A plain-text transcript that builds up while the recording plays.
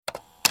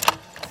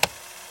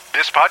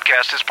This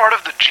podcast is part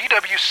of the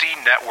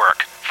GWC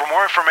Network. For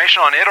more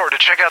information on it or to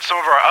check out some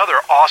of our other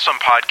awesome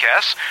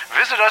podcasts,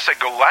 visit us at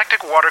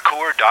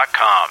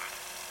galacticwatercooler.com.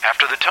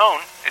 After the tone,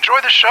 enjoy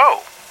the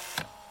show.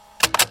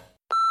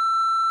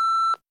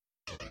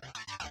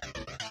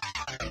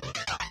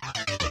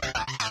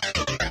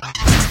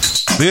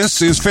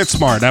 This is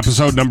FitSmart,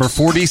 episode number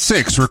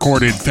 46,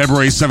 recorded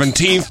February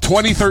 17th,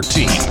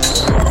 2013.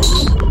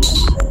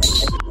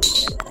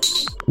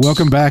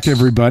 Welcome back,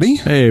 everybody.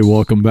 Hey,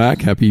 welcome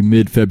back. Happy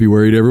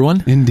mid-February to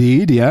everyone.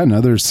 Indeed, yeah,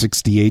 another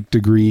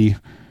 68-degree.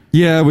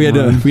 Yeah, we had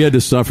to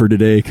suffer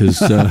today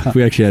because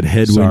we actually had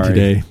headwind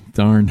today.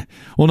 Darn.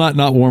 Well,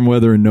 not warm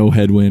weather and no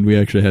headwind. We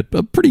actually had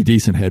a pretty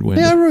decent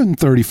headwind. Yeah, I rode in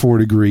 34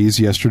 degrees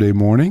yesterday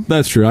morning.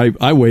 That's true.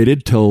 I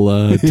waited till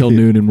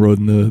noon and rode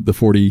in the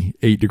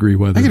 48-degree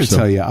weather. I got to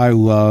tell you, I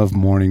love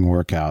morning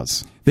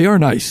workouts. They are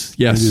nice.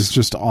 Yes. It is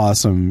just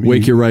awesome.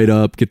 Wake you right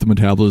up, get the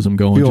metabolism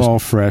going. Feel all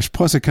fresh.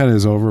 Plus, it kind of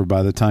is over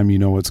by the time you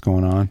know what's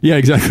going on. Yeah,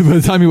 exactly. By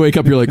the time you wake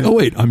up, you're like, oh,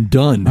 wait, I'm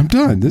done. I'm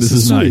done. This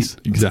is nice.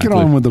 Let's Exactly. get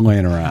on with the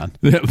laying around.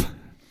 Yep.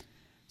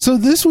 So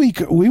this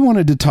week, we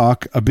wanted to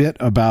talk a bit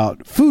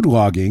about food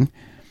logging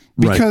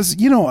because,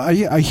 you know,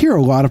 I hear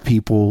a lot of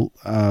people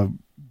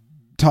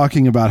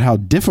talking about how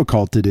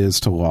difficult it is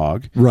to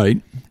log.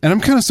 Right. And I'm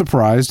kind of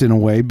surprised in a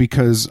way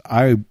because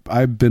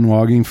I've been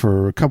logging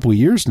for a couple of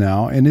years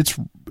now, and it's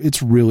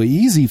really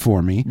easy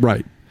for me.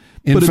 Right.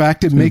 In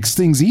fact, it makes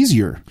things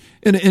easier.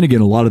 And again,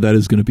 a lot of that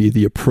is going to be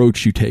the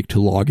approach you take to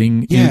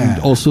logging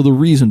and also the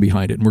reason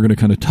behind it. And we're going to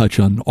kind of touch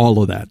on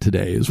all of that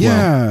today as well.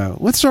 Yeah.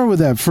 Let's start with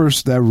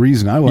that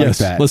reason. I like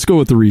that. Let's go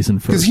with the reason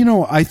first. Because, you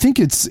know, I think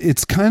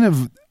it's kind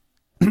of,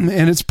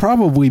 and it's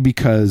probably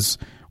because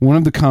one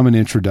of the common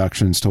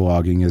introductions to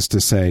logging is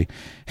to say,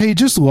 hey,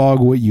 just log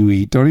what you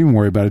eat. Don't even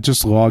worry about it.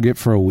 Just log it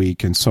for a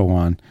week and so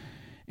on.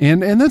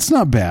 And that's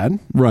not bad.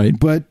 Right.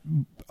 But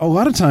a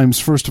lot of times,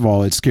 first of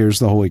all, it scares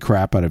the holy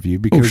crap out of you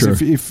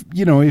because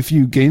if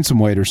you gain some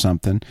weight or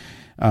something,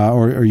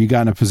 or you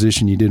got in a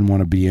position you didn't want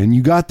to be in,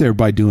 you got there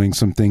by doing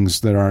some things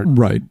that aren't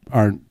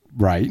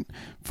right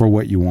for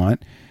what you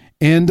want.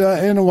 And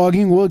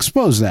logging will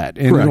expose that,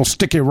 and it'll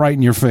stick it right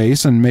in your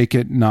face and make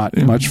it not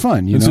much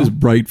fun. This is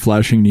bright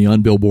flashing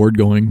neon billboard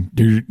going.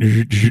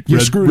 You're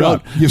screwed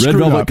up. Red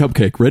velvet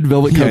cupcake.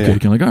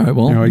 You're like, all right,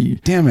 well, you're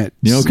like, damn it.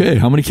 Okay,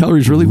 how many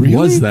calories really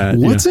was that?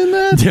 What's in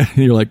that? Yeah,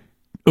 you're like,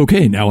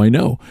 okay, now I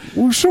know.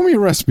 Well, show me a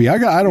recipe.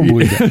 I don't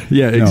believe it.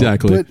 Yeah,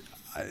 exactly. But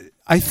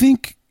I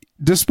think,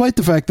 despite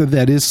the fact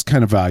that is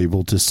kind of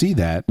valuable to see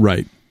that,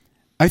 right?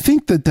 I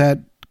think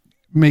that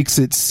makes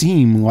it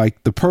seem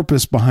like the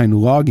purpose behind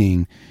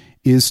logging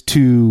is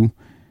to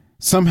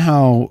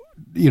somehow,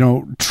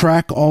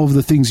 track all of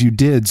the things you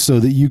did so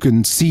that you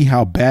can see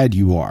how bad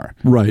you are.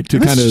 Right. To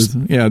kind of,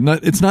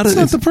 it's not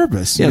the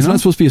purpose. Yeah, it's not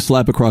supposed to be a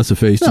slap across the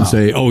face to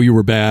say, oh, you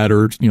were bad,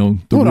 or, the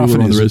ruler on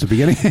the wrist at the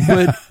beginning.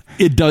 But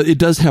it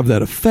does have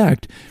that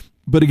effect.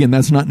 But again,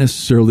 that's not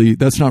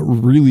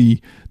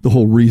really the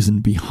whole reason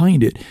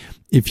behind it.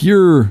 If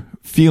you're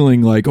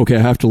feeling like, okay, I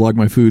have to log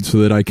my food so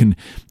that I can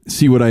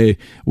see what I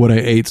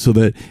ate so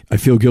that I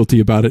feel guilty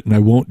about it and I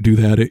won't do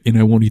that and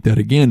I won't eat that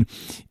again,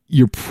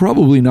 you're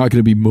probably not going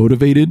to be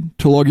motivated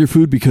to log your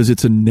food because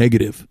it's a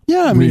negative.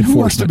 Yeah, I mean, who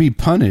wants to be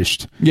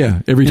punished?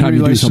 Yeah, every time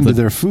you do something to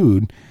their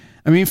food.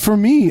 I mean, for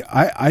me,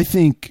 I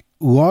think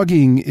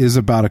logging is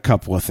about a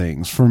couple of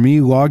things. For me,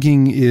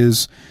 logging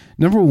is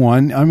number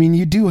one. I mean,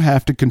 you do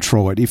have to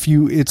control it.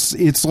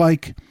 It's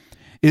like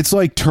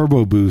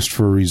turbo boost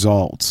for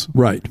results,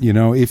 right?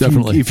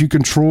 If you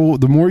control,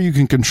 the more you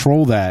can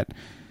control that,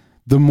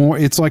 the more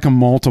it's like a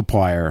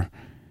multiplier.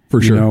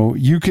 For sure,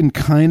 you can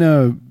kind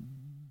of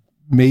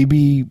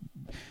maybe.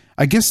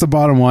 I guess the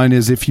bottom line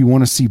is, if you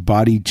want to see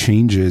body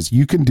changes,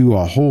 you can do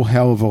a whole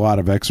hell of a lot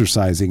of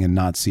exercising and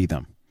not see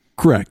them.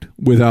 Correct.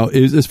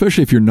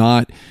 Especially if you're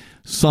not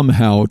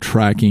somehow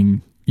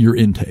tracking your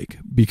intake,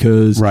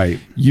 because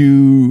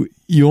you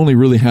only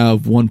really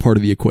have one part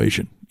of the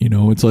equation.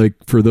 It's like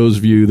for those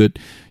of you that,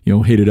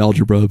 hated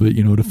algebra, but,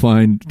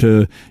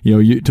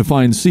 to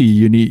find C,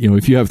 you need,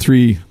 if you have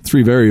three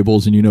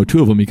variables and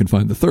two of them, you can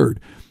find the third.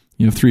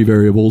 You have three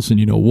variables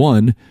and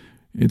one,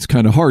 it's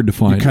kind of hard to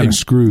find. You're kind of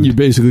screwed. You're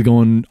basically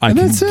going, I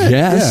can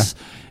guess,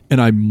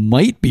 and I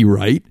might be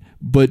right,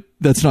 but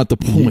that's not the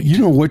point. You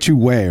know what you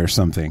weigh or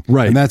something.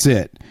 Right. And that's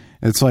it.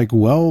 It's like,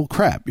 well,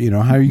 crap,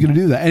 how are you going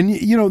to do that? And,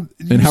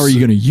 and how are you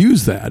going to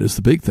use that is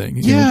the big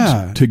thing,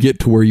 to get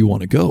to where you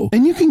want to go.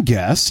 And you can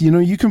guess,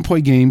 you can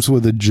play games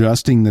with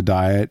adjusting the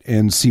diet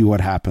and see what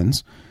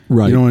happens.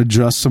 Right.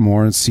 Adjust some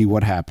more and see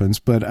what happens.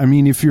 But I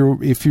mean, if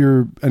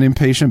you're an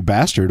impatient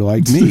bastard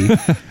like me,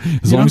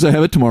 as long as I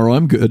have it tomorrow,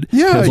 I'm good.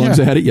 Yeah. As long as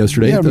I had it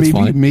yesterday, that's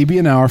fine. Maybe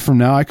an hour from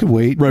now I could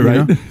wait.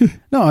 Right.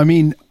 No, I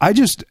mean,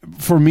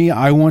 for me,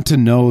 I want to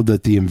know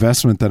that the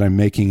investment that I'm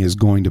making is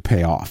going to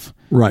pay off.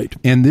 Right.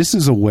 And this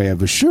is a way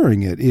of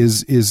assuring it,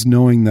 is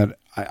knowing that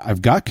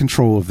I've got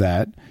control of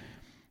that.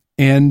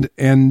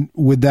 And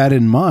with that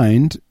in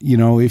mind,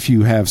 if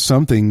you have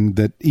something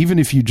that, even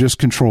if you just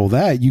control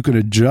that, you could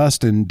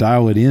adjust and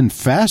dial it in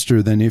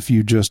faster than if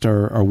you just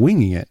are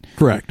winging it.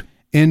 Correct.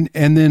 And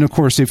then, of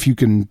course, if you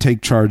can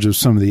take charge of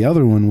some of the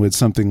other one with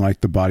something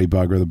like the Body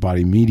Bug or the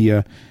Body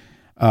Media,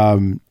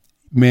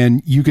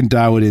 man, you can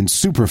dial it in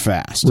super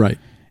fast. Right.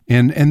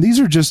 And these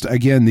are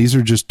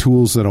just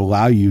tools that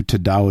allow you to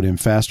dial it in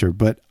faster.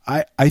 But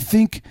I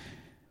think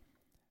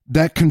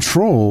that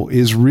control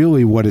is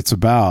really what it's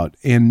about,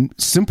 and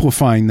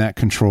simplifying that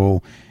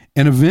control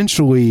and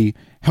eventually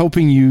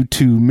helping you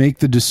to make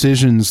the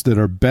decisions that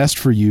are best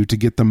for you to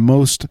get the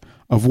most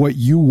of what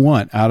you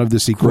want out of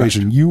this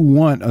equation. Correct. You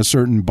want a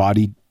certain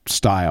body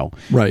style.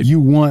 Right. You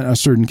want a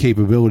certain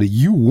capability.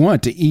 You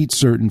want to eat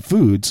certain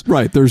foods.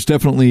 Right. There's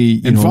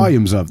definitely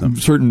volumes of them.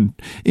 Certain,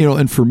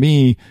 and for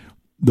me,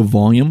 the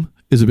volume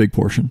is a big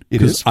portion.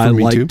 It is. I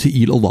like to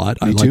eat a lot.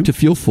 I like to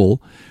feel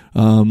full.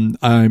 I'm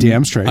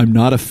damn straight. I'm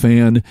not a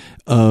fan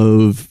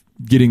of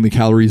getting the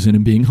calories in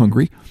and being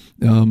hungry.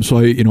 So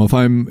if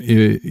I'm,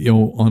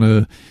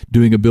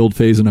 doing a build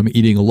phase and I'm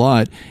eating a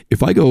lot,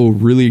 if I go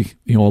really,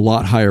 a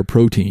lot higher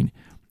protein,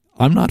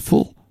 I'm not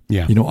full.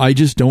 Yeah. I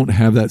just don't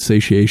have that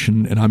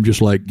satiation, and I'm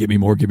just like, give me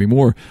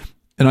more.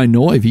 And I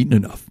know I've eaten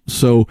enough.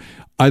 So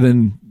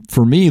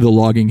for me, the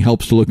logging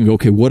helps to look and go,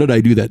 okay, what did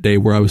I do that day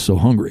where I was so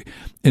hungry?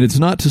 And it's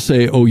not to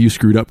say, oh, you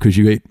screwed up because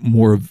you ate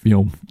more of,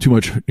 too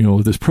much,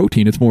 of this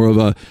protein. It's more of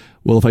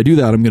well, if I do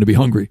that, I'm going to be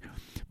hungry.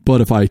 But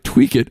if I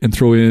tweak it and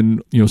throw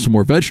in, some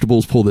more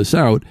vegetables, pull this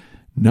out,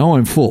 now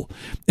I'm full.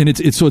 And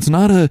it's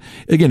not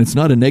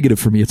a negative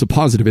for me. It's a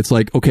positive. It's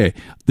like, okay,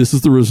 this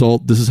is the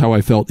result. This is how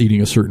I felt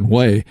eating a certain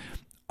way.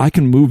 I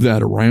can move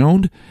that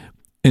around,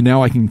 and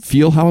now I can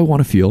feel how I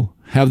want to feel,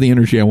 have the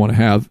energy I want to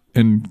have,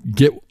 and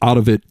get out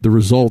of it the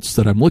results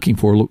that I'm looking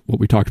for. What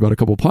we talked about a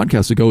couple of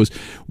podcasts ago is,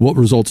 what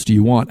results do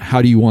you want?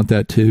 How do you want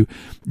that to,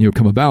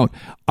 come about?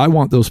 I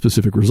want those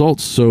specific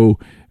results.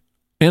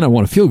 And I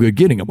want to feel good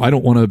getting them. I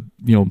don't want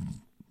to,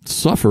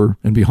 suffer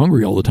and be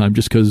hungry all the time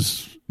just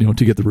because,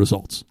 to get the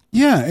results.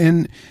 Yeah.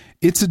 And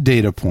it's a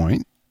data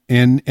point,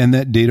 and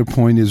that data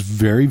point is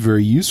very,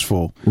 very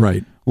useful.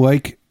 Right.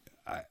 Like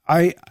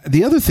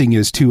the other thing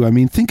is too,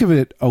 think of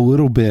it a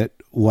little bit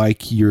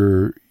like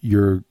your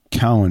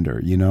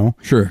calendar,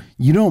 Sure.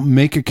 You don't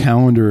make a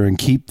calendar and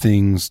keep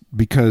things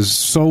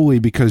solely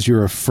because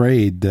you're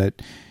afraid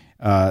that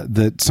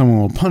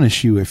someone will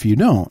punish you if you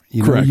don't.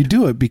 Correct. You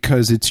do it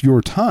because it's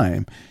your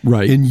time.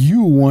 Right. And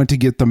you want to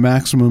get the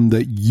maximum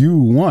that you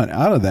want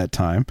out of that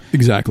time.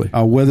 Exactly.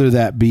 Whether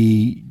that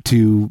be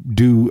to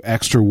do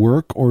extra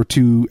work or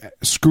to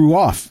screw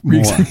off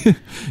more.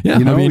 Yeah.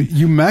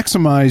 You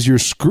maximize your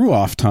screw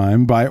off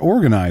time by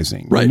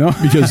organizing. Right.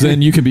 Because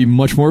then you can be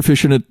much more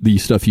efficient at the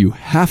stuff you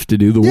have to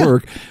do, the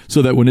work,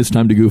 so that when it's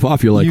time to goof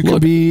off, you're like, you can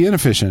be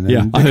inefficient.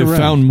 Yeah. I have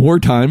found more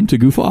time to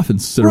goof off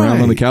and sit around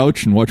on the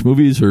couch and watch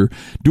movies or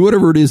do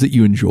whatever it is that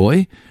you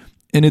enjoy.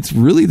 And it's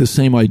really the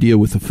same idea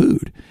with the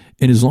food.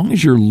 And as long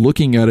as you're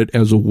looking at it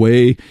as a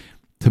way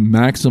to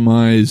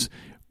maximize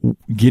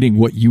getting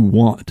what you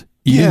want,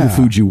 eating the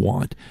food you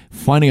want,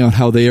 finding out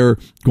how they are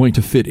going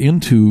to fit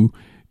into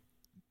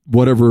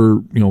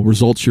whatever,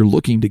 results you're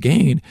looking to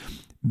gain,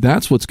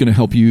 that's what's going to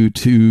help you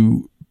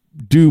to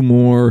do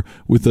more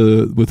with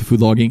the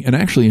food logging and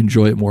actually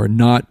enjoy it more.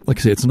 Not, like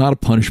I say, it's not a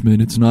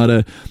punishment. It's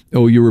not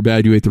oh, you were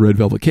bad, you ate the red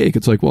velvet cake.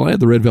 It's like, well, I had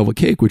the red velvet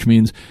cake, which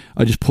means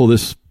I just pull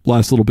this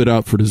last little bit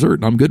out for dessert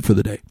and I'm good for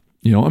the day.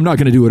 I'm not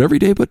going to do it every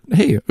day, but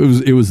hey,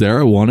 it was there.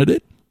 I wanted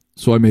it,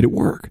 so I made it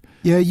work.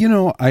 Yeah,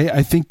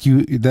 I think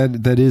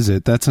that is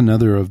it. That's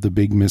another of the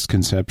big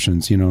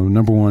misconceptions.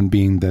 Number one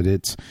being that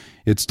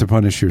it's to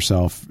punish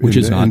yourself, which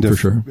is not for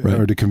sure, right.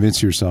 Or to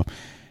convince yourself.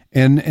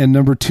 And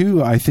number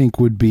two, I think,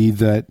 would be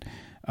that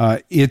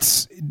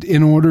it's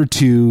in order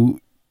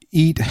to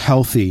eat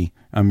healthy.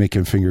 I'm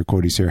making finger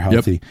quotes here,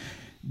 healthy. Yep.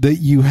 That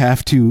you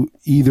have to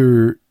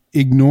either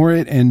ignore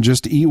it and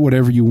just eat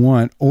whatever you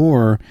want,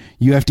 or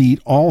you have to eat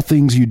all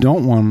things you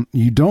don't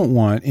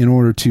want in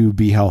order to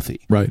be healthy.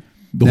 Right.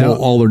 The whole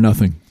all or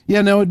nothing.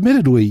 Yeah. Now,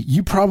 admittedly,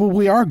 you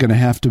probably are going to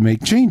have to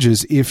make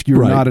changes if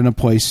you're not in a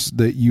place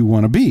that you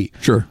want to be.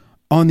 Sure.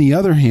 On the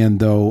other hand,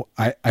 though,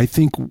 I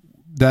think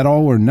that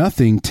all or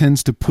nothing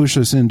tends to push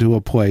us into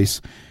a place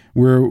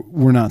where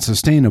we're not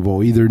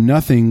sustainable. Either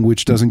nothing,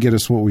 which doesn't get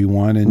us what we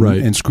want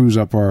and screws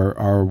up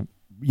our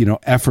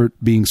effort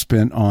being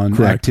spent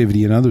on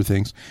activity and other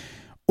things,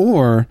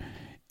 or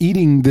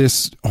eating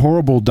this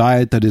horrible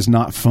diet that is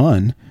not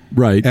fun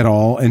at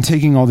all and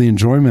taking all the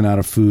enjoyment out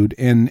of food,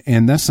 and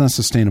that's not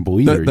sustainable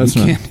either. That's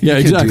not. Yeah,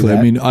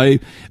 exactly. I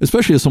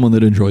especially as someone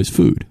that enjoys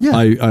food. Yeah.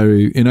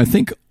 I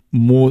think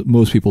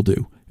most people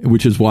do,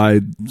 which is why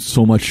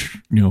so much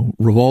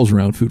revolves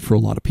around food for a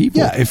lot of people.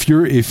 Yeah, if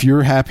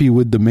you're happy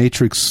with the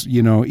Matrix,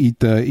 eat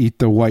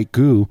the white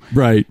goo,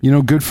 right?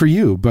 Good for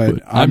you,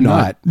 but I'm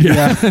not.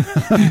 Yeah,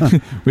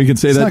 we can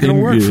say it's that. Not going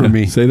to work for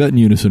me. Say that in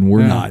unison.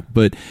 We're not.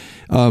 But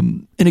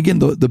and again,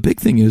 the big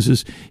thing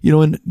is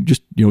and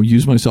just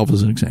use myself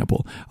as an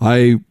example.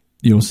 I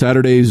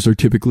Saturdays are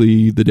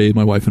typically the day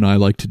my wife and I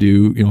like to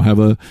do, have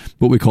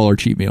what we call our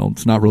cheat meal.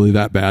 It's not really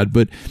that bad,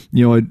 but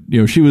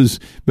she was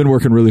been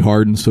working really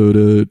hard, and so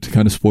to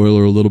kind of spoil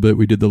her a little bit,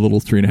 we did the little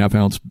 3.5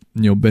 ounce,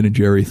 Ben and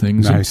Jerry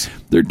things. Nice.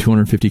 They're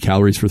 250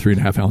 calories for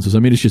 3.5 ounces. I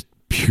mean, it's just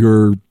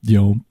pure,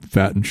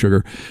 fat and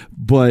sugar.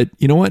 But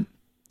you know what?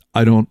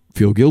 I don't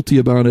feel guilty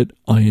about it.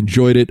 I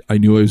enjoyed it. I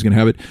knew I was going to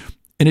have it.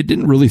 And it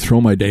didn't really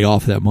throw my day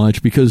off that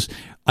much because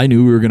I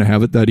knew we were going to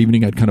have it that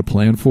evening. I'd kind of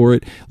planned for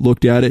it,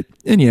 looked at it,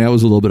 and yeah, it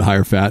was a little bit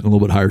higher fat and a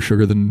little bit higher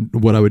sugar than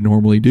what I would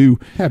normally do.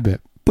 A bit.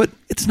 But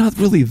it's not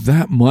really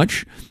that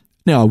much.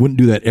 Now, I wouldn't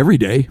do that every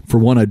day. For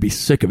one, I'd be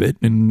sick of it,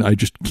 and I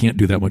just can't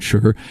do that much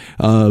sugar.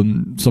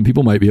 Some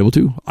people might be able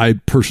to. I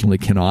personally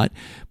cannot.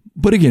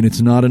 But again,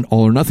 it's not an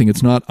all or nothing.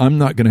 I'm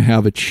not going to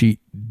have a cheat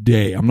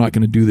day. I'm not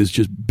going to do this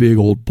just big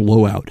old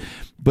blowout.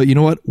 But you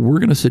know what? We're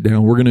going to sit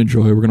down. We're going to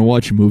enjoy. We're going to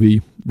watch a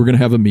movie. We're going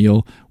to have a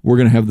meal. We're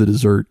going to have the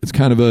dessert. It's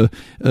kind of a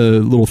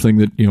little thing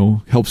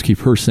that, helps keep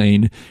her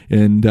sane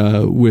and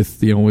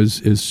with,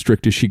 as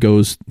strict as she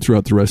goes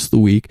throughout the rest of the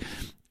week.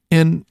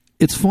 And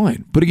it's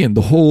fine. But again,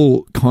 the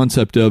whole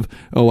concept of,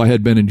 I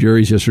had Ben and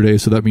Jerry's yesterday,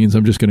 so that means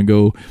I'm just going to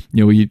go,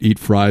 eat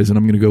fries, and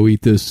I'm going to go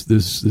eat this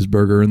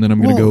burger, and then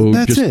I'm going to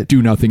go just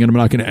do nothing, and I'm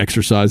not going to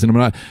exercise, and I'm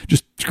not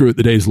just screw it.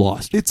 The day's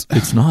lost.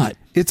 It's not.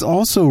 It's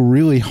also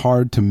really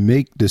hard to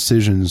make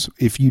decisions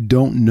if you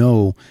don't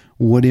know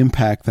what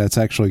impact that's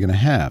actually going to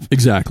have.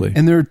 Exactly.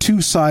 And there are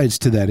two sides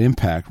to that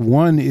impact.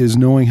 One is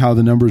knowing how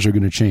the numbers are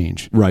going to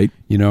change. Right.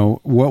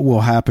 What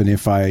will happen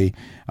if I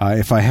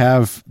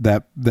have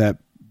that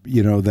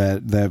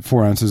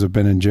 4 ounces of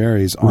Ben and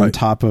Jerry's on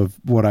top of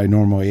what I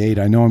normally ate.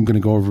 I know I'm going to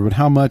go over, but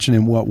how much and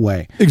in what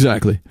way?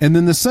 Exactly. And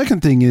then the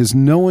second thing is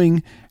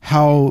knowing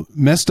how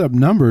messed up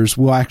numbers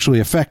will actually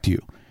affect you.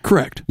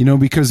 Correct.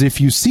 Because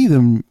if you see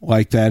them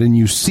like that and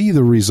you see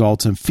the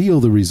results and feel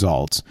the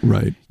results,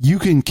 right, you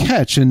can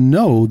catch and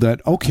know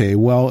that, okay,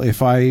 well, if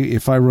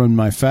I run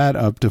my fat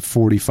up to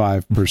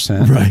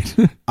 45%,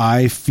 right,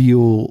 I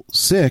feel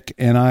sick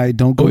and I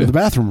don't go to the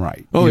bathroom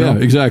right.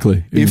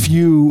 Exactly. If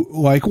you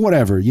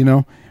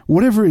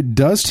whatever it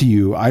does to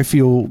you, I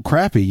feel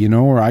crappy,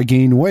 or I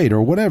gain weight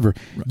or whatever.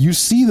 Right. You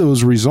see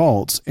those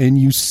results and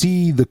you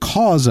see the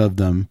cause of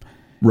them.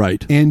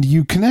 Right. And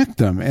you connect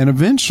them. And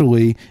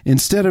eventually,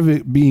 instead of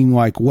it being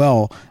like,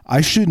 well,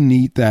 I shouldn't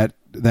eat that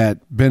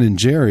Ben and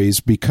Jerry's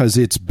because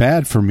it's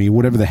bad for me,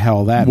 whatever the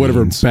hell that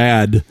means.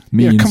 Bad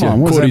means. Yeah, come on.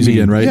 What does that mean?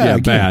 Again, right? Yeah,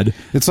 bad.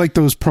 It's like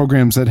those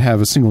programs that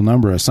have a single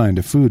number assigned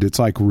to food. It's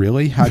like,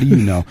 really? How do you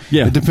know?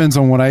 Yeah. It depends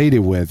on what I ate it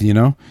with,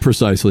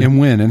 Precisely. And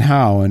when and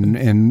how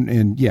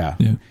and yeah.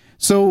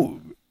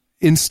 So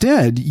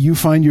instead, you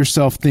find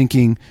yourself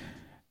thinking,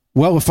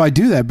 well, if I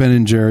do that Ben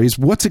and Jerry's,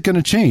 what's it going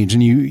to change?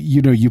 And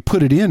you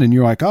put it in and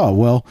you're like, oh,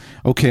 well,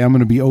 okay, I'm going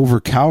to be over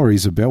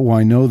calories a bit. Well,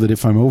 I know that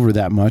if I'm over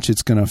that much,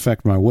 it's going to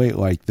affect my weight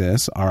like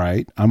this. All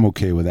right. I'm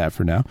okay with that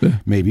for now. Yeah.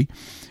 Maybe.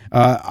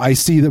 I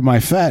see that my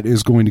fat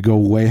is going to go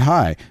way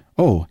high.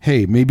 Oh,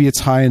 hey, maybe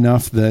it's high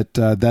enough that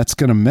that's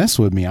going to mess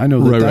with me. I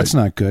know that that's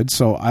not good.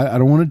 So I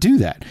don't want to do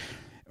that.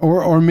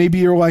 Or maybe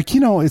you're like,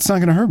 it's not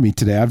going to hurt me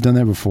today. I've done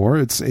that before.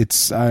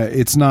 It's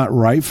not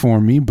right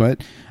for me,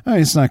 but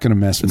it's not going to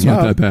mess me up. It's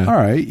not that bad. All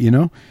right,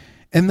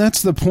 And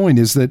that's the point,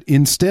 is that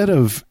instead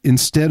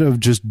of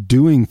just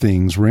doing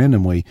things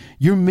randomly,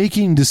 you're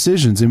making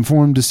decisions,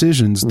 informed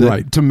decisions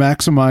that to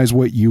maximize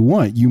what you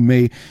want. You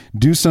may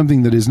do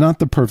something that is not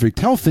the perfect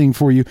health thing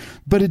for you,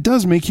 but it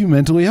does make you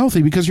mentally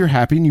healthy because you're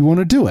happy and you want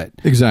to do it.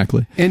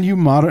 Exactly. And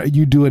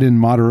you do it in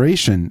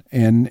moderation,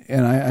 and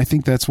I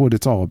think that's what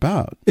it's all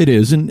about. It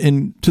is,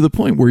 and to the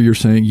point where you're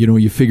saying,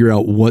 you figure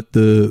out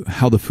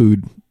how the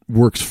food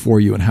works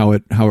for you and how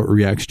it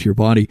reacts to your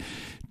body.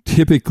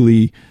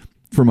 Typically,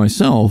 for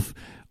myself,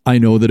 I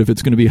know that if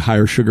it's going to be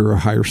higher sugar or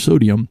higher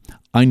sodium,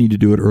 I need to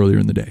do it earlier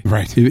in the day.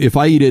 Right. If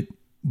I eat it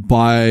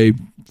by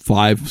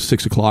 5,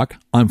 6 o'clock,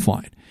 I'm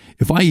fine.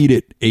 If I eat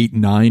it 8,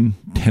 9,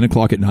 10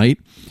 o'clock at night,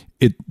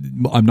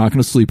 I'm not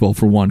going to sleep well,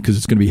 for one, because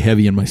it's going to be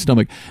heavy in my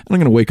stomach. And I'm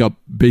going to wake up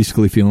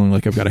basically feeling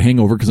like I've got a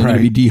hangover because I'm going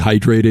to be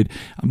dehydrated.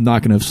 I'm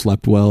not going to have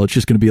slept well. It's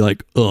just going to be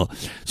like, ugh.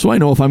 So I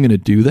know if I'm going to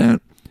do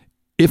that,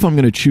 if I'm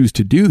going to choose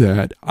to do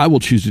that, I will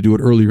choose to do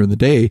it earlier in the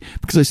day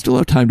because I still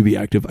have time to be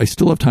active. I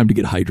still have time to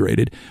get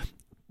hydrated.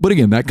 But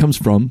again, that comes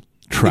from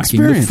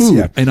tracking the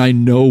food. And I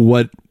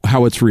know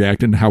how it's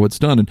reacted and how it's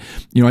done. And,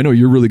 I know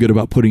you're really good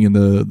about putting in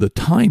the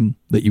time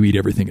that you eat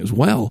everything as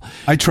well.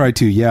 I try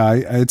to, yeah.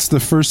 It's the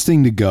first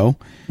thing to go.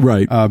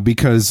 Right.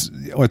 Because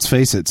let's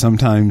face it,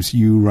 sometimes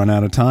you run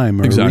out of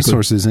time or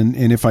resources.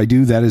 And if I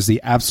do, that is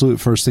the absolute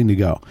first thing to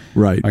go.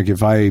 Right. Like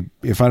if I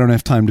don't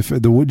have time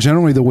to,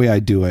 generally the way I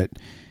do it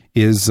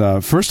is,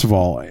 first of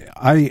all,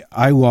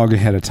 I log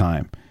ahead of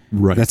time.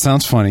 Right. That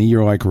sounds funny.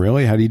 You're like,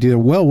 really? How do you do that?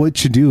 Well,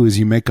 what you do is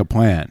you make a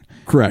plan.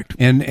 Correct.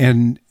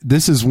 And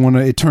this is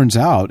it turns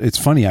out, it's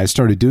funny, I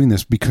started doing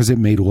this because it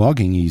made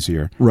logging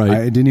easier. Right.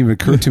 It didn't even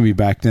occur to me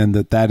back then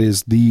that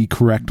is the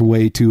correct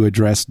way to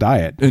address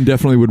diet. And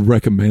definitely would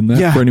recommend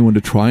that for anyone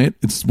to try it.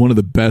 It's one of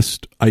the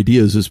best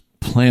ideas is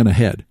plan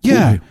ahead.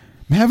 Yeah.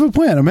 Have a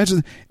plan.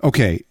 Imagine.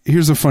 Okay,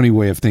 here's a funny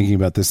way of thinking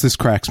about this. This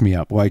cracks me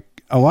up. Like,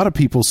 a lot of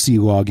people see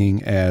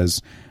logging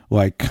as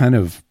like kind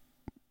of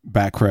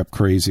backcrap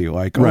crazy.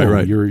 Like,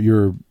 right.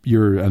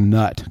 You're a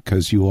nut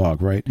because you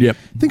log, right? Yep.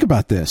 Think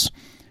about this.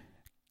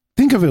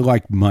 Think of it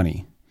like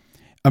money.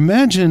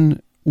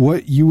 Imagine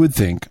what you would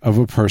think of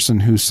a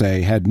person who,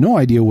 say, had no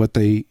idea what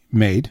they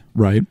made,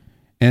 right,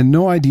 and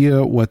no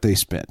idea what they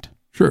spent.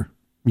 Sure.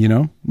 You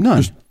know,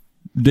 none. Just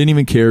didn't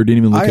even care, didn't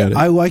even look at it.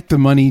 I like the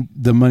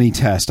money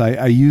test.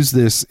 I use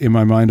this in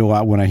my mind a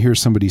lot when I hear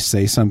somebody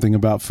say something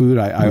about food.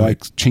 I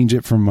like change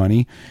it for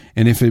money.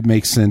 And if it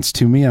makes sense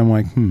to me, I'm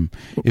like,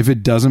 If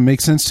it doesn't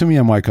make sense to me,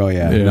 I'm like, oh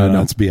yeah, no,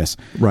 that's BS.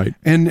 Right.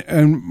 And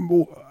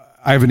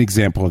I have an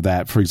example of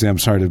that. For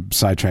example, sorry to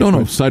sidetrack.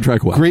 No,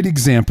 sidetrack what? Great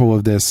example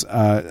of this.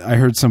 I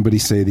heard somebody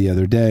say the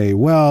other day,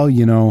 well,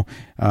 you know,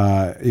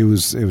 it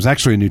was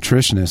actually a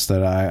nutritionist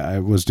that I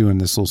was doing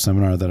this little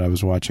seminar that I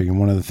was watching, and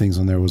one of the things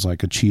on there was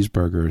like a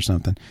cheeseburger or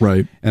something.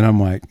 Right. And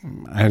I'm like,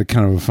 I had a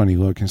kind of a funny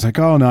look. And it's like,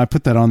 oh no, I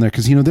put that on there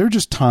because, you know, there are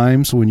just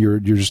times when you're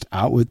just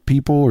out with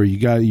people or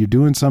you're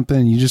doing something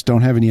and you just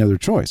don't have any other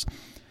choice.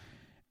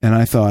 And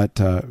I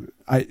thought,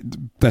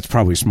 that's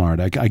probably smart.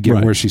 I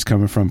get where she's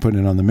coming from putting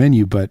it on the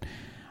menu, but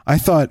I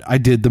thought I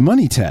did the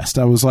money test.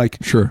 I was like,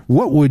 sure.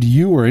 What would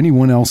you or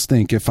anyone else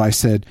think if I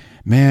said,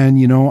 man,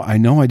 you know I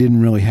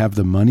didn't really have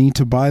the money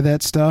to buy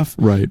that stuff,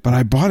 right? But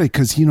I bought it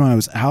because, you know, I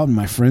was out and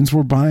my friends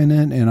were buying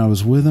it and I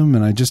was with them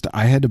and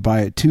I had to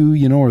buy it too,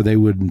 you know, or they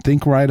wouldn't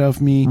think right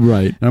of me.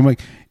 Right. And I'm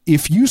like,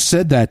 if you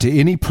said that to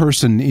any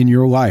person in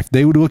your life,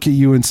 they would look at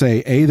you and say,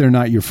 A, they're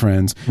not your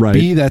friends. Right.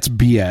 B, that's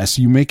BS.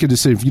 You make a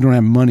decision. If you don't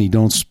have money,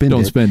 don't spend it.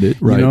 Don't spend it.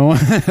 Right.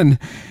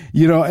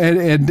 You know,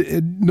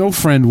 and no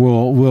friend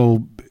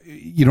will,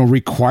 you know,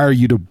 require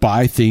you to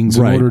buy things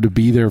in order to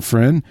be their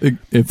friend.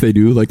 If they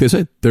do, like they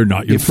said, they're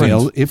not your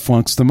friends. It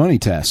flunks the money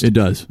test. It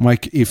does.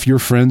 Like, if your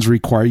friends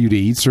require you to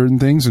eat certain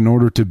things in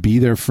order to be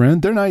their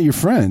friend, they're not your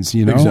friends,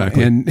 you know?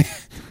 Exactly. And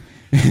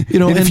you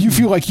know, and if you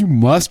feel like you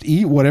must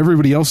eat what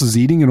everybody else is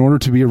eating in order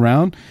to be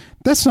around,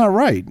 that's not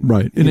right.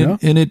 Right.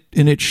 And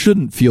it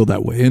shouldn't feel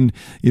that way. And,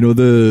 you know,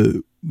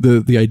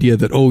 the idea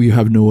that, oh, you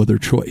have no other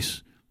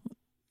choice.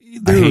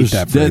 I hate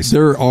that phrase.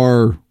 There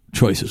are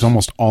choices. There's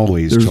almost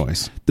always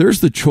choice.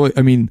 There's the choice.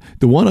 I mean,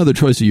 the one other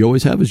choice that you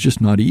always have is just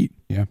not eat.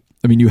 Yeah.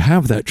 I mean, you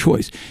have that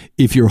choice.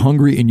 If you're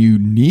hungry and you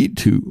need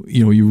to,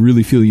 you know, you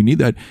really feel you need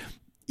that,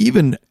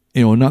 even,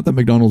 you know, not that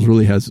McDonald's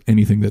really has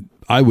anything that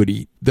I would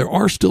eat. There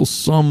are still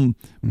some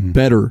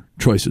better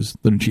choices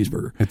than a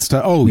cheeseburger.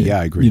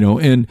 I agree. You know,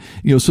 and,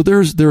 you know, so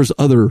there's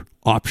other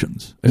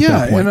options at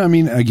that point. And I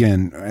mean,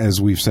 again,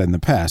 as we've said in the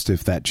past,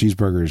 if that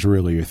cheeseburger is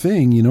really your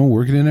thing, you know,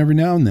 work it in every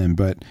now and then.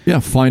 But yeah,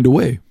 find a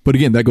way. But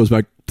again, that goes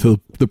back to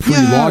the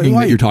pre-logging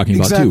that you're talking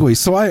about too. Exactly.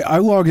 So I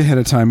log ahead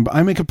of time.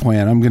 I make a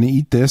plan. I'm going to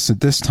eat this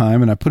at this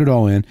time, and I put it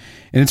all in.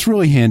 And it's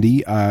really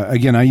handy.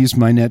 Again, I use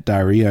my Net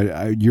Diary.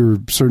 You're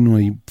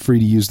certainly free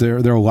to use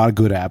there. There are a lot of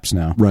good apps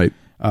now. Right.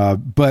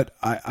 But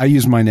I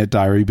use my Net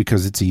Diary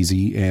because it's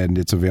easy and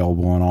it's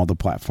available on all the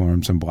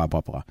platforms and blah,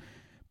 blah, blah.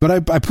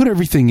 But I put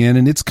everything in,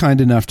 and it's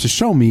kind enough to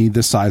show me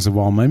the size of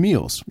all my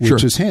meals,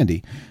 which is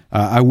handy.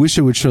 I wish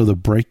it would show the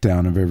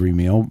breakdown of every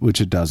meal,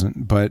 which it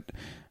doesn't. But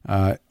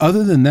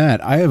other than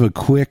that, I have a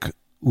quick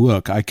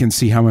look. I can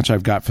see how much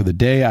I've got for the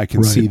day. I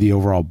can see the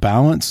overall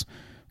balance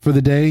for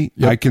the day.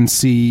 Yep. I can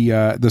see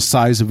the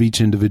size of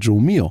each individual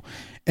meal.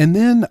 And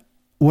then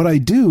what I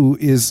do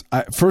is,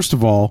 first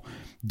of all,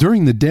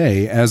 during the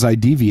day, as I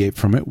deviate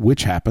from it,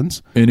 which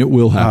happens. And it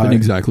will happen,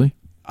 exactly.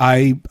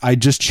 I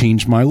just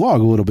change my log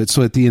a little bit.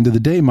 So at the end of the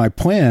day, my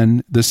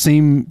plan, the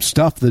same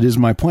stuff that is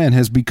my plan,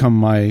 has become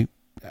my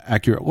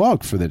accurate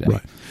log for the day.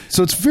 Right.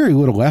 So it's very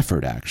little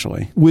effort,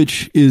 actually.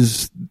 Which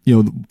is,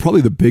 you know,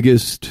 probably the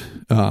biggest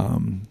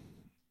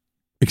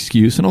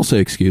excuse, and I'll say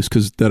excuse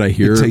because that I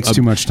hear. It takes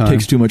too much time.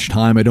 Takes too much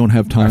time. I don't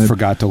have time. I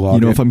forgot to log it.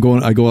 You know, if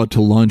I go out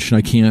to lunch and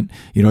I can't,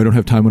 you know, I don't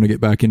have time when I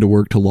get back into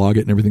work to log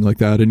it and everything like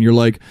that. And you're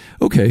like,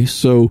 okay,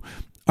 so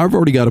I've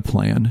already got a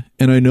plan,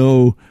 and I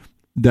know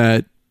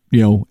that,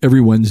 you know,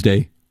 every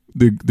Wednesday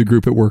the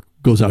group at work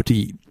goes out to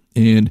eat,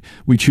 and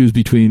we choose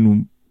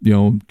between, you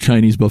know,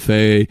 Chinese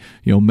buffet,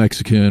 you know,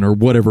 Mexican, or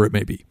whatever it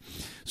may be.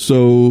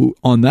 So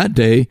on that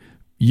day,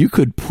 you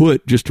could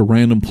put just a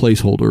random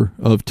placeholder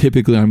of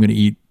typically I'm going to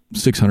eat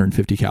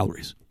 650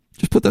 calories.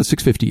 Just put that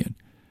 650 in,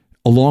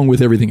 along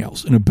with everything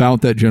else, and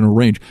about that general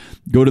range.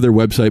 Go to their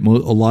website. A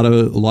lot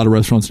of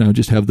restaurants now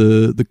just have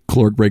the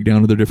caloric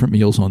breakdown of their different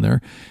meals on there.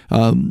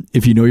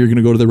 If you know you're going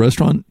to go to the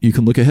restaurant, you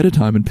can look ahead of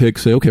time and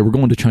say, okay, we're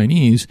going to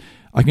Chinese.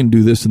 I can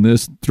do this and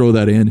this, throw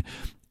that in.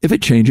 If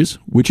it changes,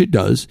 which it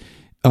does,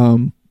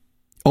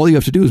 all you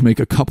have to do is make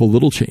a couple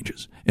little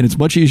changes. And it's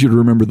much easier to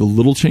remember the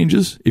little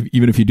changes,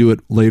 even if you do it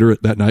later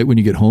that night when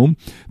you get home,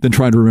 than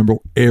trying to remember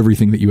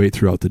everything that you ate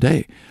throughout the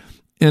day.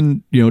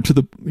 And, you know, to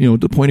the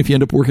point if you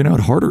end up working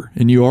out harder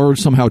and you are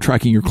somehow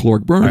tracking your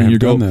caloric burn, and you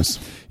go,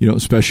 you know,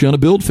 especially on a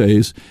build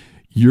phase,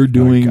 You're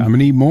doing. I'm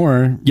gonna eat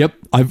more. Yep.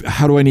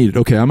 How do I need it?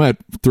 Okay, I'm at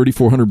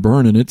 3,400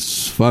 burn and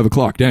it's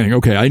 5:00. Dang.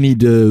 Okay, I need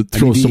to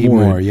throw some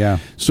more. Yeah.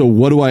 So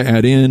what do I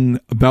add in?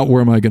 About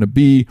where am I going to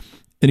be?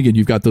 And again,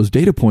 you've got those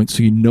data points,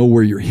 so you know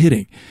where you're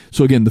hitting.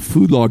 So again, the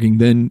food logging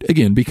then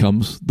again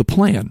becomes the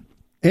plan.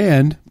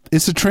 And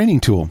it's a training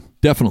tool.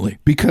 Definitely.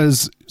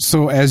 Because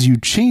so as you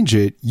change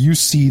it, you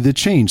see the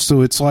change.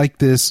 So it's like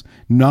this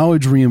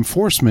knowledge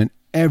reinforcement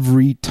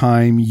every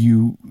time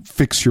you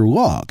fix your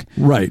log.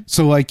 Right.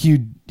 So like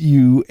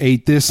you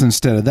ate this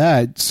instead of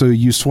that, so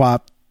you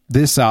swap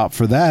this out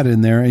for that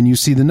in there and you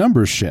see the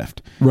numbers shift.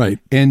 Right.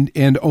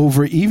 And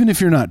over, even if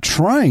you're not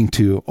trying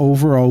to,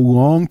 over a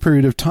long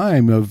period of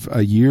time of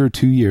a year or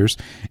 2 years,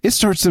 it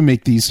starts to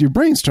make your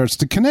brain starts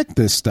to connect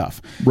this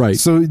stuff. Right.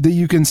 So that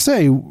you can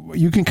say,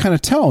 you can kind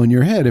of tell in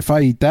your head, if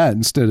I eat that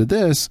instead of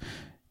this,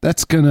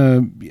 that's going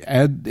to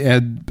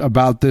add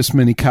about this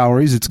many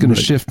calories. It's going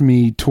to shift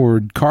me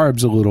toward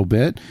carbs a little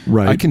bit.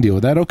 Right. I can deal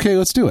with that. Okay,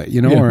 let's do it.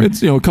 Or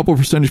it's, a couple of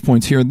percentage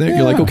points here and there. Yeah.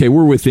 You're like, okay,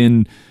 we're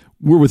within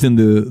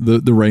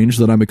the range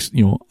that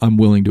I'm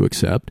willing to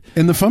accept.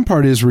 And the fun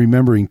part is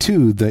remembering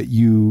too that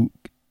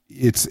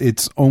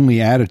it's only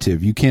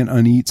additive. You can't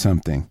uneat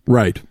something.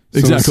 Right. So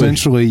exactly.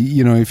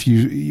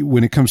 Essentially,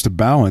 when it comes to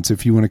balance,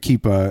 if you want to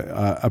keep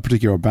a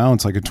particular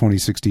balance, like a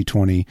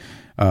 20-60-20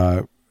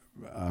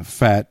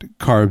 fat,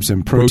 carbs,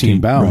 and protein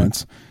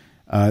balance,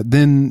 right.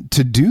 Then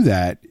to do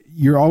that,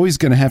 you're always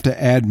going to have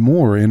to add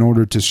more in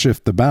order to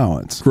shift the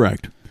balance.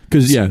 Correct.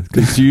 Because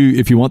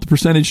if you want the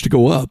percentage to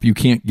go up, you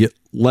can't get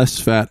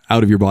less fat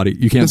out of your body.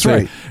 You can't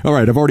say, all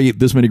right, I've already ate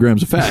this many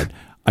grams of fat.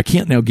 I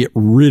can't now get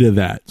rid of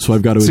that. So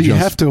I've got to adjust. So you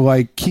have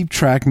to keep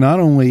track not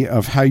only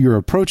of how you're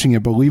approaching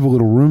it, but leave a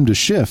little room to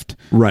shift.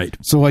 Right.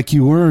 So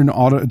you learn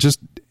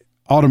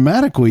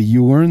automatically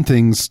you learn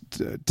things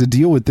to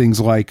deal with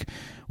things like,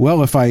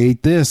 well, if I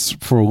ate this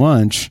for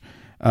lunch,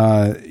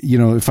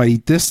 if I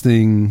eat this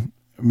thing,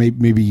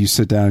 maybe you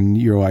sit down and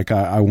you're like,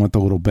 I want the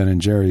little Ben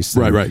 & Jerry's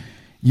thing. Right.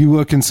 You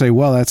look and say,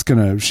 well, that's going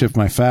to shift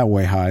my fat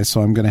way high,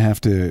 so I'm going to have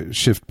to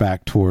shift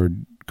back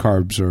toward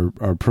carbs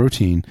or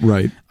protein.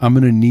 Right. I'm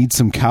going to need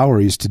some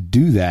calories to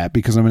do that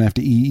because I'm going to have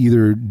to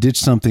either ditch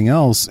something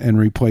else and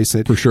replace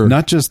it. For sure.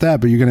 Not just that,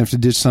 but you're going to have to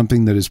ditch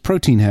something that is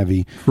protein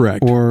heavy.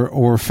 Correct.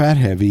 Or fat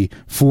heavy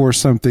for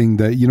something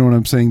that, you know what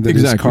I'm saying, that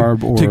exactly. is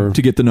carb or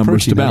to get the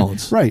numbers to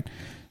balance. Heavy. Right.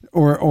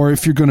 Or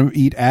if you're going to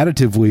eat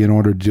additively in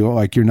order to do it,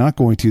 like you're not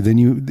going to, then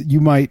you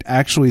might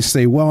actually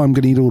say, well, I'm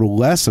going to eat a little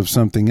less of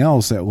something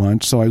else at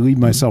lunch, so I leave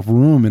myself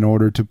room in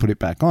order to put it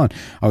back on.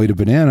 I'll eat a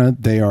banana.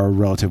 They are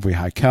relatively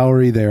high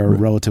calorie. They are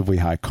relatively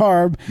high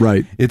carb.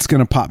 Right. It's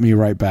going to pop me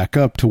right back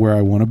up to where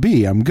I want to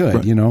be. I'm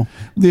good,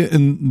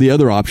 And the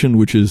other option,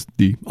 which is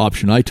the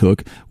option I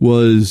took,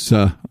 was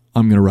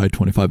I'm going to ride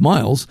 25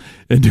 miles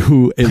and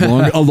do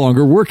a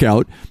longer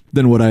workout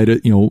than what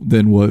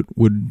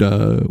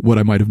what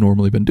I might have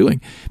normally been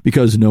doing,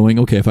 because knowing,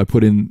 okay, if I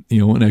put in,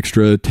 an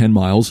extra 10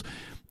 miles,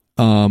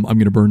 I'm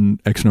going to burn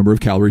X number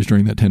of calories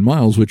during that 10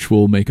 miles, which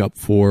will make up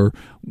for,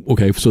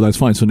 okay, so that's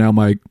fine. So now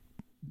my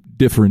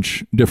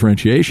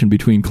differentiation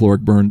between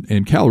caloric burn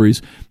and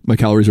calories, my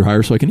calories are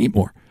higher, so I can eat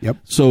more. Yep.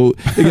 So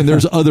again, there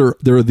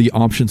are the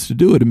options to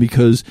do it. And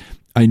because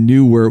I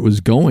knew where it was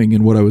going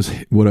and what I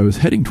was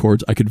heading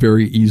towards, I could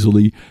very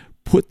easily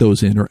put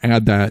those in or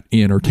add that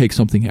in or take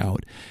something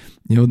out.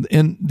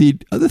 And the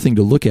other thing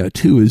to look at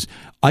too is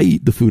I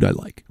eat the food I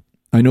like.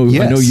 I know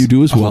you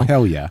do as well. Oh,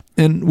 hell yeah.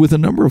 And with a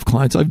number of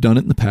clients, I've done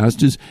it in the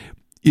past,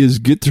 is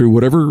get through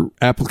whatever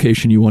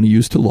application you want to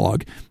use to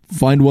log,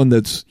 find one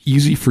that's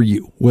easy for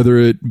you, whether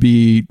it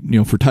be,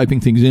 for typing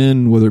things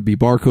in, whether it be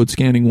barcode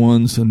scanning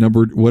ones,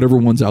 whatever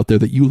ones out there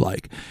that you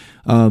like.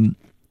 And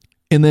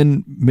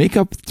then make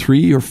up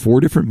 3 or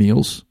 4 different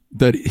meals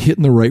that hit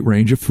in the right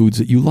range of foods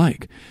that you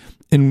like.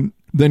 And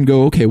then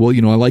go, okay, well,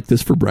 I like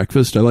this for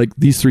breakfast. I like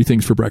these 3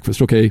 things for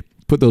breakfast. Okay,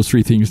 put those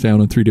 3 things down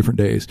on 3 different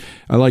days.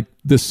 I like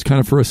this kind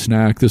of for a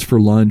snack, this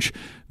for lunch,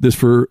 this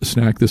for a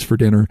snack, this for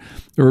dinner,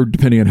 or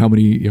depending on how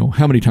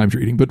many times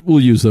you're eating. But we'll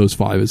use those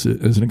 5 as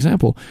an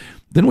example.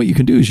 Then what you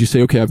can do is you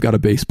say, okay, I've got a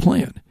base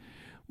plan.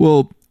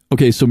 Well,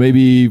 okay, so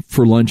maybe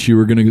for lunch you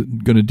were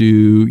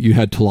you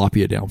had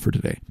tilapia down for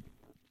today,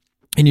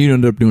 and you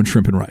ended up doing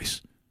shrimp and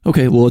rice.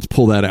 Okay, well, let's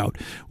pull that out.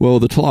 Well,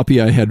 the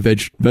tilapia I had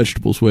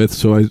vegetables with,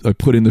 so I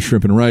put in the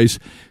shrimp and rice.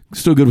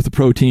 Still good with the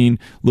protein,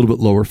 a little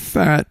bit lower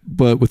fat,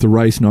 but with the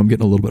rice, now I'm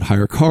getting a little bit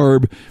higher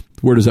carb.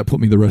 Where does that put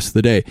me the rest of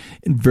the day?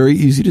 And very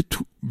easy to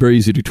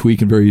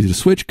tweak and very easy to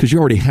switch because you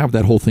already have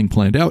that whole thing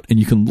planned out and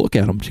you can look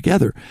at them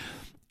together.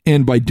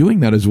 And by doing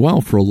that as well,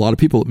 for a lot of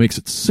people, it makes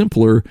it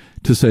simpler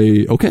to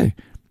say, okay,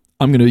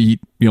 I'm going to eat,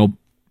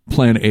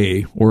 plan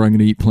A, or I'm going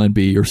to eat plan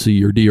B or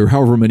C or D, or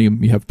however many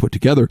you have put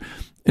together.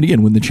 And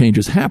again, when the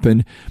changes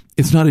happen,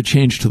 it's not a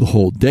change to the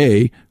whole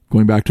day,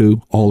 going back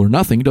to all or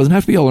nothing. It doesn't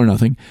have to be all or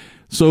nothing.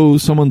 So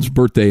someone's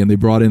birthday and they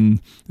brought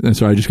in,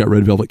 sorry, I just got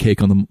red velvet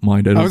cake on the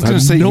mind. I was going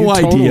to say, you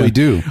totally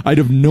do. I'd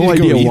have no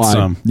idea why.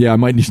 Some. Yeah, I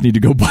might just need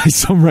to go buy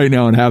some right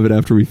now and have it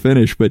after we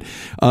finish. But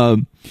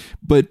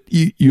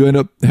you end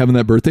up having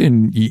that birthday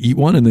and you eat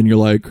one and then you're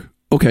like,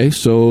 okay,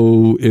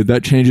 so if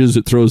that changes,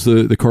 it throws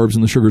the carbs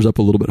and the sugars up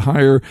a little bit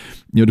higher,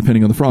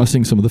 depending on the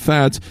frosting, some of the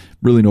fats,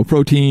 really no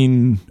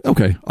protein.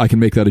 Okay, I can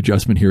make that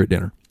adjustment here at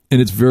dinner.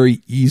 And it's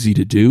very easy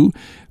to do.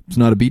 It's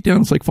not a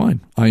beatdown. It's like,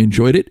 fine, I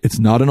enjoyed it. It's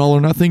not an all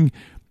or nothing.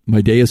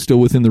 My day is still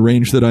within the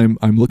range that I'm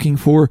looking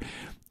for.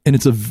 And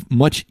it's a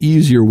much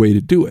easier way to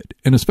do it.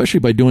 And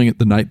especially by doing it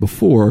the night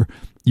before,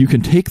 you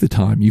can take the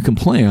time, you can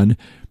plan,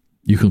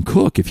 you can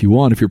cook if you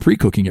want, if you're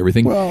pre-cooking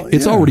everything. Well,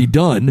 it's already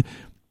done.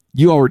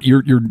 You're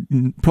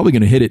probably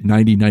going to hit it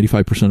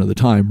 90-95% of the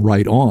time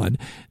right on.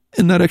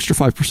 And that extra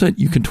 5%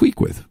 you can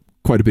tweak with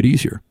quite a bit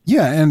easier.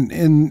 Yeah,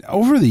 and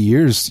over the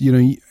years,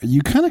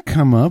 you kind of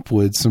come up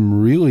with some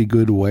really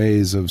good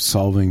ways of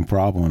solving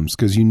problems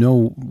because you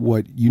know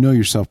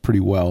yourself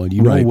pretty well and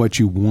you know what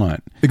you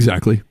want.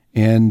 Exactly.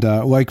 And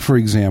like, for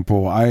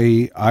example,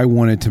 I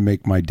wanted to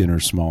make my dinner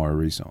smaller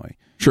recently.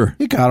 Sure.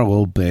 It got a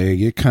little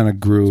big. It kind of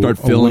grew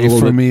away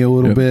from me a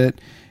little bit.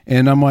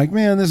 And I'm like,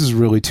 man, this is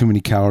really too many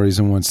calories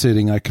in one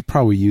sitting. I could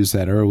probably use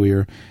that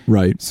earlier.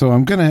 Right. So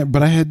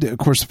but I had, of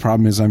course, the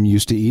problem is I'm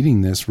used to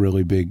eating this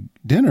really big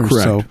dinner.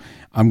 Correct. So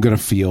I'm going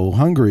to feel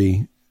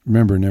hungry.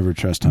 Remember, never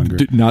trust hunger.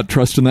 Do not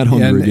trust in that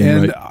hunger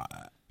again, right?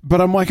 But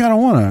I'm like, I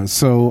don't want to.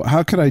 So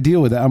how could I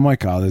deal with that? I'm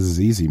like, oh, this is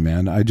easy,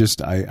 man. I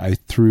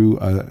threw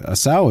a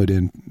salad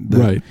in.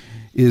 Right.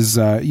 Is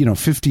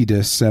 50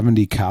 to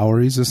 70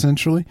 calories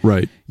essentially.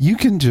 Right. You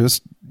can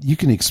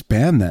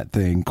expand that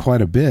thing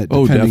quite a bit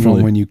depending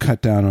definitely. on when you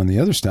cut down on the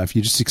other stuff.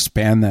 You just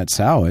expand that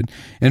salad.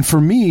 And for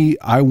me,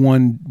 I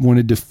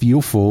wanted to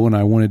feel full and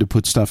I wanted to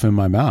put stuff in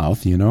my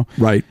mouth,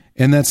 Right.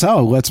 And that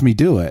salad lets me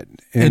do it.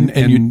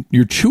 And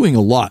you're chewing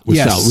a lot with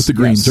salad, with the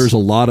greens. Yes. There's a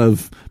lot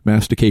of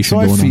mastication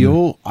going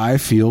on. I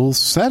feel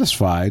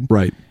satisfied.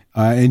 Right.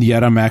 And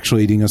yet I'm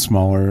actually eating a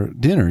smaller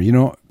dinner.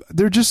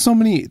 There are just so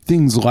many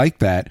things like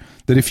that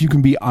if you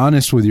can be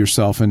honest with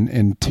yourself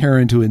and tear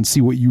into it and see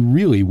what you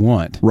really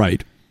want.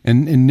 Right.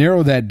 And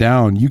narrow that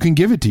down, you can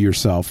give it to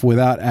yourself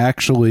without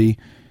actually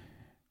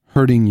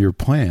hurting your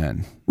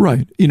plan.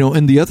 Right.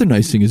 And the other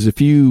nice thing is if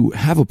you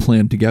have a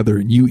plan together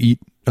and you eat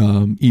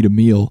a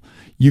meal,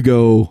 you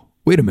go,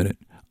 wait a minute,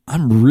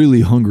 I'm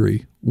really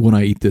hungry when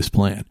I eat this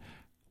plan.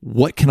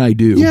 What can I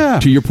do? Yeah.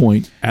 To your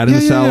point, add in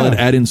a salad,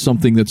 add in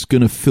something that's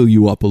going to fill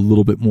you up a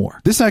little bit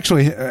more. This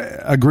actually,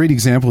 a great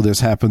example of this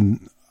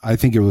happened, I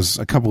think it was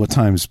a couple of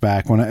times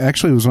back when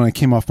it was when I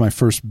came off my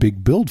first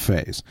big build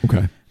phase.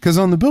 Okay. Because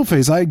on the build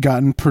phase, I had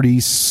gotten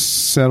pretty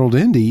settled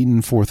into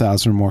eating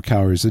 4,000 or more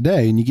calories a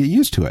day, and you get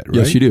used to it, right?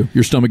 Yes, you do.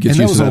 Your stomach gets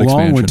used to that expansion. And that was a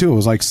long one, too. It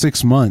was like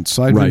 6 months.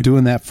 So I'd been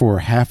doing that for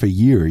half a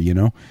year,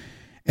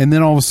 And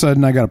then all of a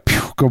sudden, I got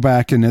to go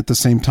back, and at the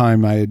same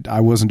time, I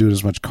wasn't doing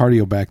as much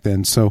cardio back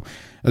then. So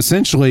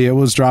essentially, it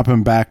was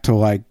dropping back to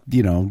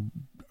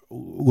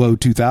low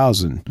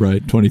 2,000.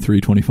 Right, 23,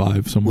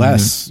 25, somewhere.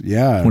 Less,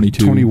 yeah.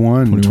 22,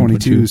 21,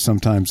 22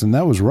 sometimes, and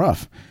that was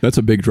rough. That's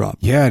a big drop.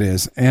 Yeah, it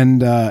is.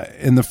 And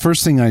the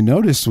first thing I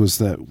noticed was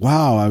that,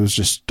 wow, I was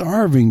just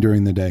starving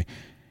during the day.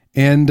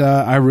 And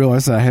I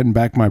realized that I hadn't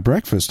backed my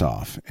breakfast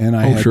off. And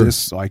I had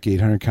this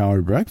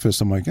 800-calorie breakfast.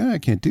 I'm like, I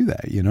can't do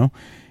that, You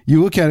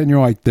look at it and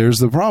you're like, there's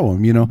the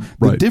problem,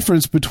 The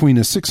difference between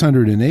a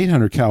 600 and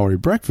 800-calorie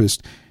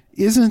breakfast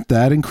isn't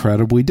that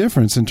incredibly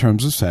different in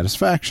terms of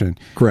satisfaction.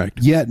 Correct.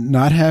 Yet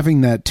not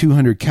having that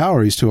 200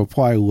 calories to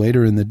apply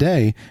later in the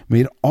day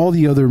made all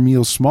the other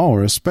meals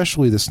smaller,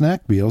 especially the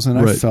snack meals, and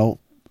I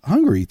felt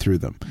hungry through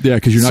them. Yeah,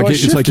 because you're not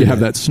getting, it's like you have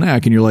that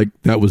snack and you're like,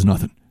 that was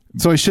nothing.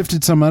 So I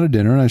shifted some out of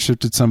dinner and I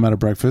shifted some out of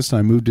breakfast and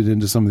I moved it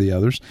into some of the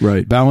others.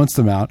 Right. Balanced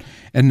them out.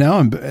 And now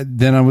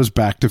I was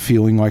back to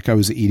feeling like I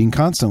was eating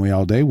constantly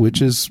all day,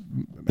 which is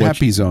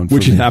happy zone for me.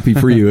 Which is happy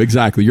for you.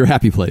 Exactly. Your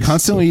happy place.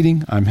 Constantly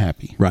eating, I'm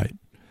happy. Right.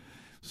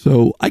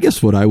 So I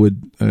guess what I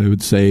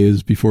would say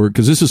is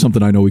because this is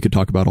something I know we could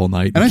talk about all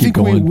night. And I think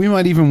we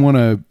might even want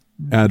to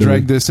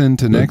drag this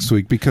into next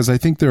week because I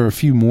think there are a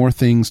few more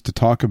things to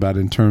talk about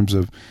in terms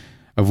of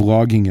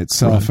logging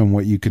itself and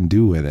what you can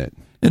do with it.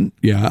 And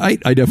yeah,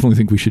 I definitely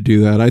think we should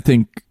do that. I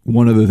think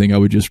one other thing I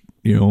would just,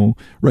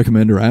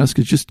 recommend or ask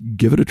is just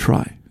give it a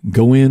try.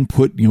 Go in,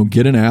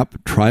 get an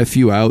app, try a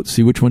few out,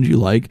 see which ones you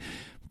like,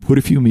 put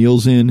a few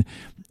meals in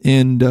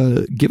and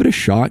give it a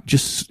shot.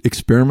 Just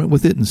experiment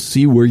with it and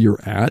see where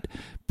you're at.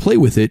 Play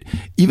with it.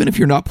 Even if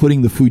you're not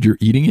putting the food you're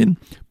eating in,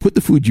 put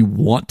the food you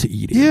want to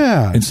eat in.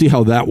 Yeah. And see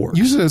how that works.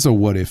 Use it as a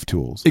what if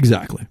tools.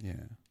 Exactly. Yeah.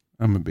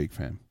 I'm a big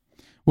fan.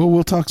 Well,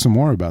 we'll talk some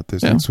more about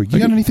this next week. You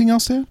got anything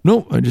else to add?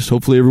 No, I just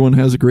hopefully everyone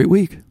has a great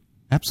week.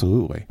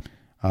 Absolutely.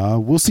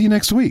 We'll see you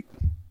next week.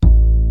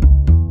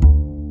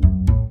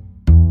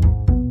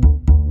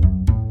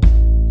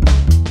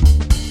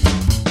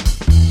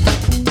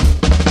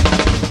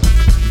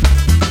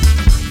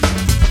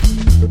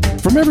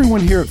 From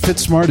everyone here at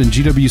FitSmart and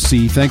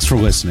GWC, thanks for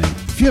listening.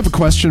 If you have a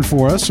question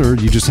for us or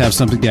you just have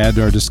something to add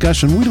to our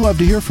discussion, we'd love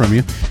to hear from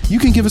you. You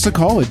can give us a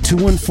call at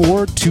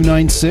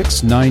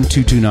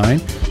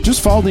 214-296-9229.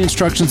 Just follow the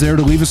instructions there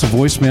to leave us a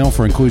voicemail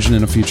for inclusion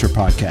in a future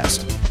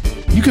podcast.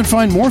 You can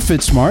find more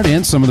FitSmart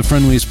and some of the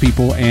friendliest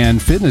people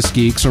and fitness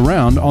geeks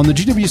around on the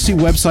GWC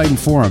website and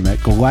forum at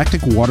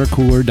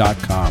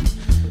galacticwatercooler.com.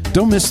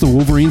 Don't miss the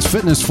Wolverines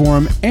Fitness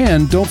Forum,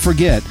 and don't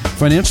forget,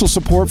 financial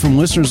support from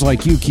listeners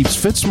like you keeps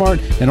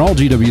FitSmart and all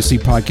GWC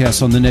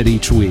podcasts on the net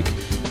each week.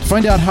 To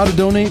find out how to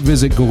donate,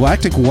 visit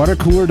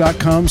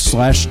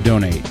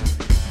galacticwatercooler.com/donate.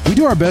 We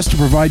do our best to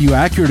provide you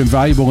accurate and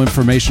valuable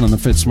information on the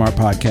FitSmart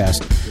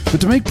podcast, but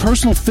to make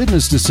personal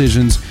fitness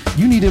decisions,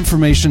 you need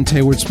information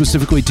tailored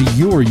specifically to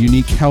your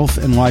unique health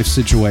and life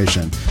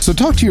situation. So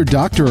talk to your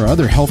doctor or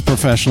other health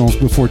professionals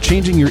before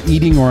changing your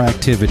eating or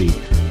activity.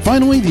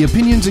 Finally, the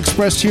opinions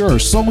expressed here are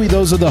solely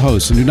those of the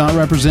hosts and do not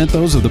represent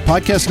those of the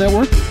podcast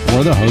network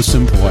or the host's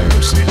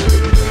employers.